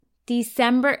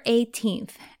December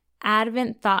 18th,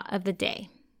 Advent Thought of the Day.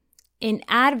 In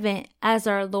Advent, as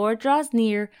our Lord draws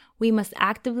near, we must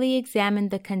actively examine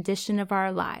the condition of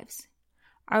our lives.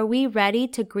 Are we ready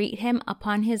to greet Him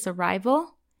upon His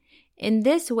arrival? In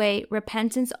this way,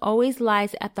 repentance always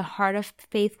lies at the heart of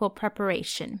faithful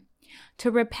preparation. To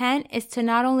repent is to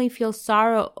not only feel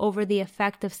sorrow over the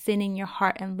effect of sin in your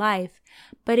heart and life,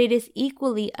 but it is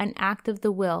equally an act of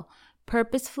the will,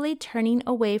 purposefully turning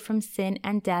away from sin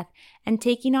and death and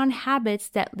taking on habits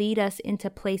that lead us into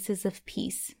places of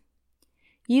peace.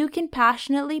 You can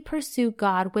passionately pursue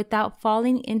God without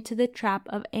falling into the trap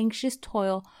of anxious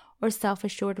toil or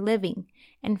self-assured living.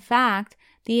 In fact,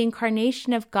 the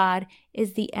incarnation of God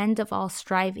is the end of all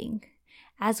striving.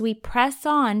 As we press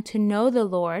on to know the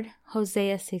Lord,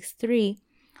 Hosea 6:3,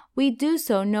 we do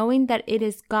so knowing that it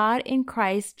is God in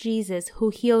Christ Jesus who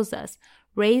heals us,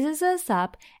 raises us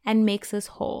up, and makes us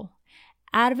whole.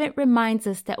 Advent reminds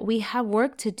us that we have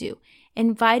work to do,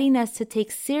 inviting us to take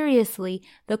seriously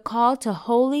the call to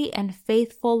holy and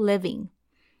faithful living.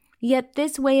 Yet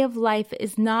this way of life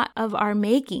is not of our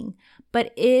making,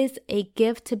 but is a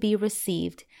gift to be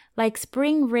received, like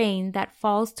spring rain that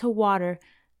falls to water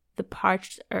the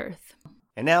parched earth.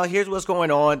 And now here's what's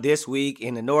going on this week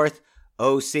in the North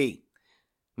OC.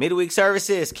 Midweek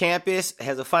services, campus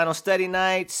has a final study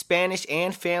night. Spanish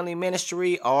and family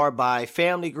ministry are by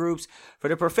family groups. For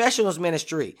the professionals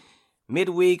ministry,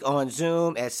 midweek on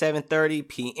Zoom at 7:30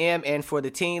 p.m. And for the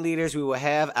teen leaders, we will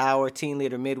have our teen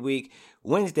leader midweek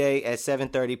Wednesday at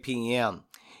 7:30 p.m.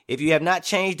 If you have not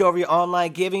changed over your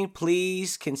online giving,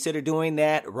 please consider doing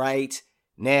that right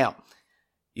now.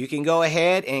 You can go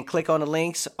ahead and click on the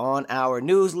links on our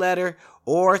newsletter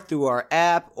or through our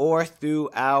app or through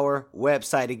our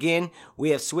website. Again,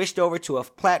 we have switched over to a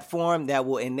platform that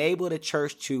will enable the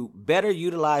church to better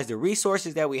utilize the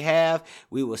resources that we have.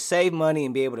 We will save money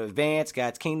and be able to advance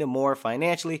God's kingdom more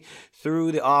financially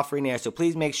through the offering there. So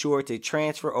please make sure to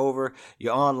transfer over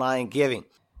your online giving.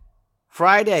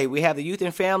 Friday, we have the Youth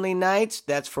and Family Nights.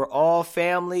 That's for all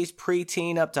families,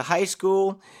 preteen up to high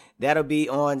school. That'll be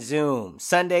on Zoom.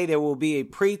 Sunday, there will be a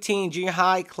preteen junior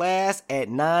high class at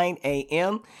 9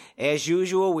 a.m. As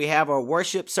usual, we have our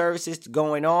worship services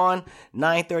going on.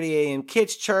 9:30 a.m.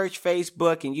 Kids Church,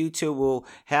 Facebook, and YouTube will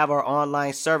have our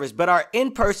online service. But our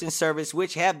in-person service,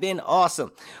 which have been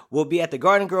awesome, will be at the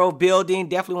Garden Grove building.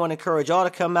 Definitely want to encourage all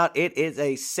to come out. It is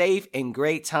a safe and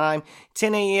great time.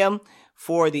 10 a.m.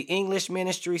 for the English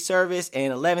ministry service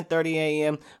and 11:30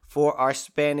 a.m. for our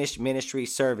Spanish ministry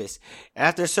service.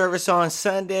 After service on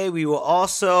Sunday, we will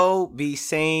also be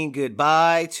saying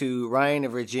goodbye to Ryan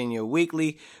and Virginia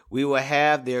Weekly. We will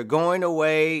have their going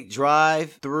away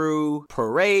drive-through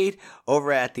parade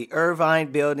over at the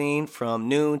Irvine building from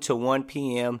noon to 1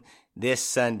 p.m. this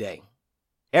Sunday.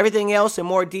 Everything else and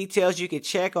more details you can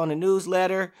check on the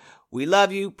newsletter. We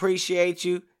love you, appreciate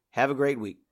you. Have a great week.